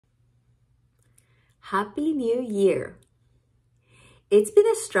Happy New Year. It's been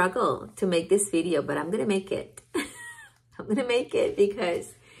a struggle to make this video, but I'm going to make it. I'm going to make it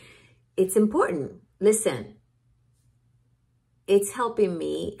because it's important. Listen, it's helping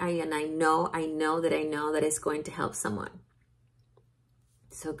me, and I know that it's going to help someone.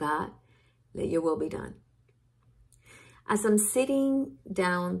 So God, let your will be done. As I'm sitting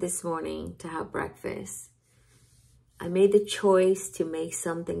down this morning to have breakfast, I made the choice to make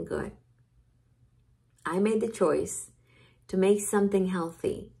something good. I made the choice to make something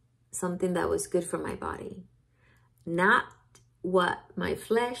healthy, something that was good for my body, not what my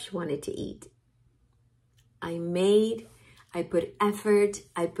flesh wanted to eat. I put effort,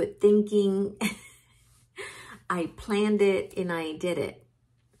 I put thinking, I planned it, and I did it.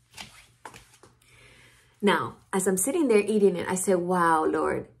 Now, as I'm sitting there eating it, I said, wow,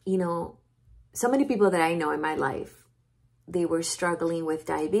 Lord, you know, so many people that I know in my life, they were struggling with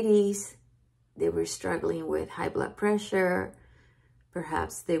diabetes. They were struggling with high blood pressure.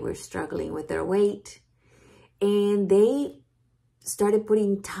 Perhaps they were struggling with their weight. And they started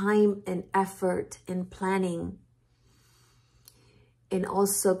putting time and effort and planning and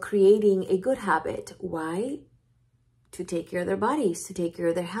also creating a good habit. Why? To take care of their bodies, to take care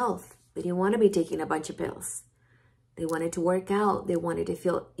of their health. They didn't want to be taking a bunch of pills. They wanted to work out. They wanted to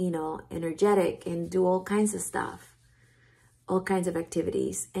feel, energetic and do all kinds of stuff, all kinds of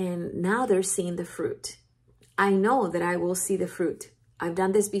activities. And now they're seeing the fruit. I know that I will see the fruit. I've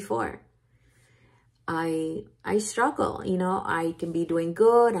done this before. I struggle, I can be doing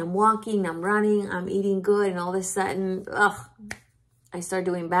good. I'm walking, I'm running, I'm eating good. And all of a sudden, I start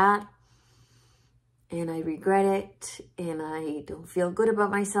doing bad. And I regret it, and I don't feel good about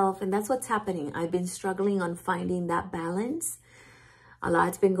myself. And that's what's happening. I've been struggling on finding that balance. A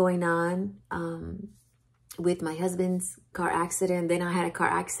lot's been going on with my husband's car accident. Then I had a car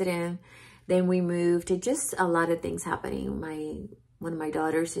accident. Then we moved to just a lot of things happening. One of my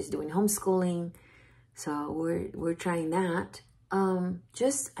daughters is doing homeschooling. So we're trying that.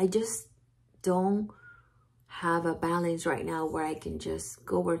 I just don't have a balance right now where I can just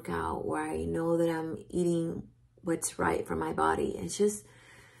go work out, where I know that I'm eating what's right for my body. It's just,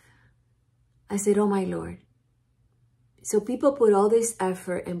 I said, oh my Lord. So people put all this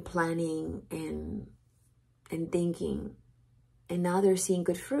effort and planning and thinking, and now they're seeing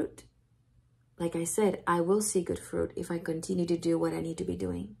good fruit. Like I said, I will see good fruit if I continue to do what I need to be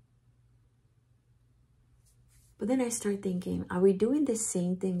doing. But then I start thinking, are we doing the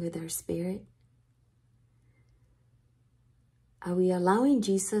same thing with our spirit? Are we allowing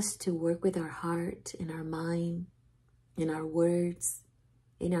Jesus to work with our heart and our mind, in our words,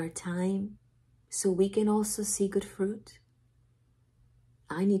 in our time, so we can also see good fruit?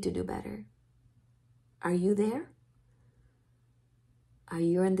 I need to do better. Are you there? Are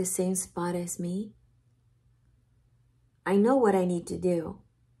you in the same spot as me? I know what I need to do.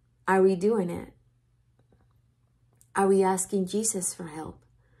 Are we doing it? Are we asking Jesus for help?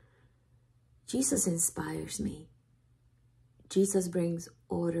 Jesus inspires me. Jesus brings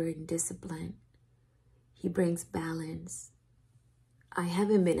order and discipline. He brings balance. I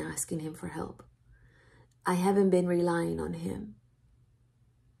haven't been asking him for help. I haven't been relying on him.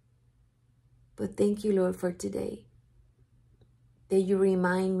 But thank you, Lord, for today. That you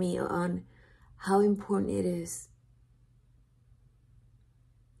remind me on how important it is.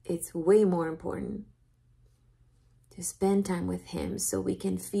 It's way more important to spend time with him so we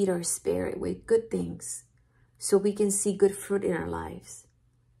can feed our spirit with good things. So we can see good fruit in our lives,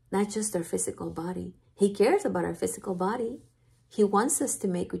 not just our physical body. He cares about our physical body. He wants us to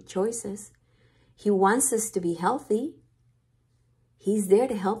make good choices. He wants us to be healthy. He's there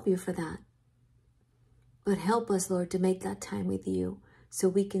to help you for that. But help us, Lord, to make that time with you so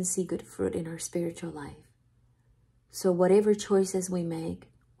we can see good fruit in our spiritual life. So whatever choices we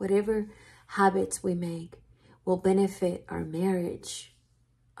make, whatever habits we make, will benefit our marriage,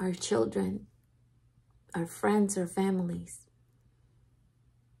 our children, our friends, our families.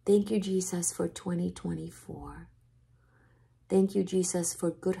 Thank you, Jesus, for 2024. Thank you, Jesus,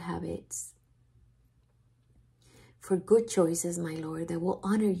 for good habits, for good choices, my Lord, that will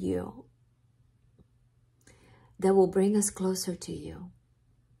honor you, that will bring us closer to you.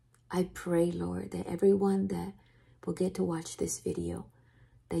 I pray, Lord, that everyone that will get to watch this video,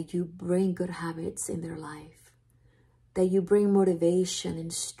 that you bring good habits in their life, that you bring motivation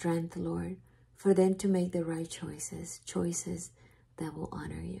and strength, Lord, for them to make the right choices, choices that will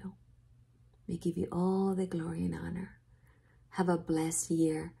honor you. We give you all the glory and honor. Have a blessed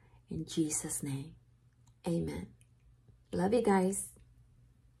year in Jesus' name. Amen. Love you guys.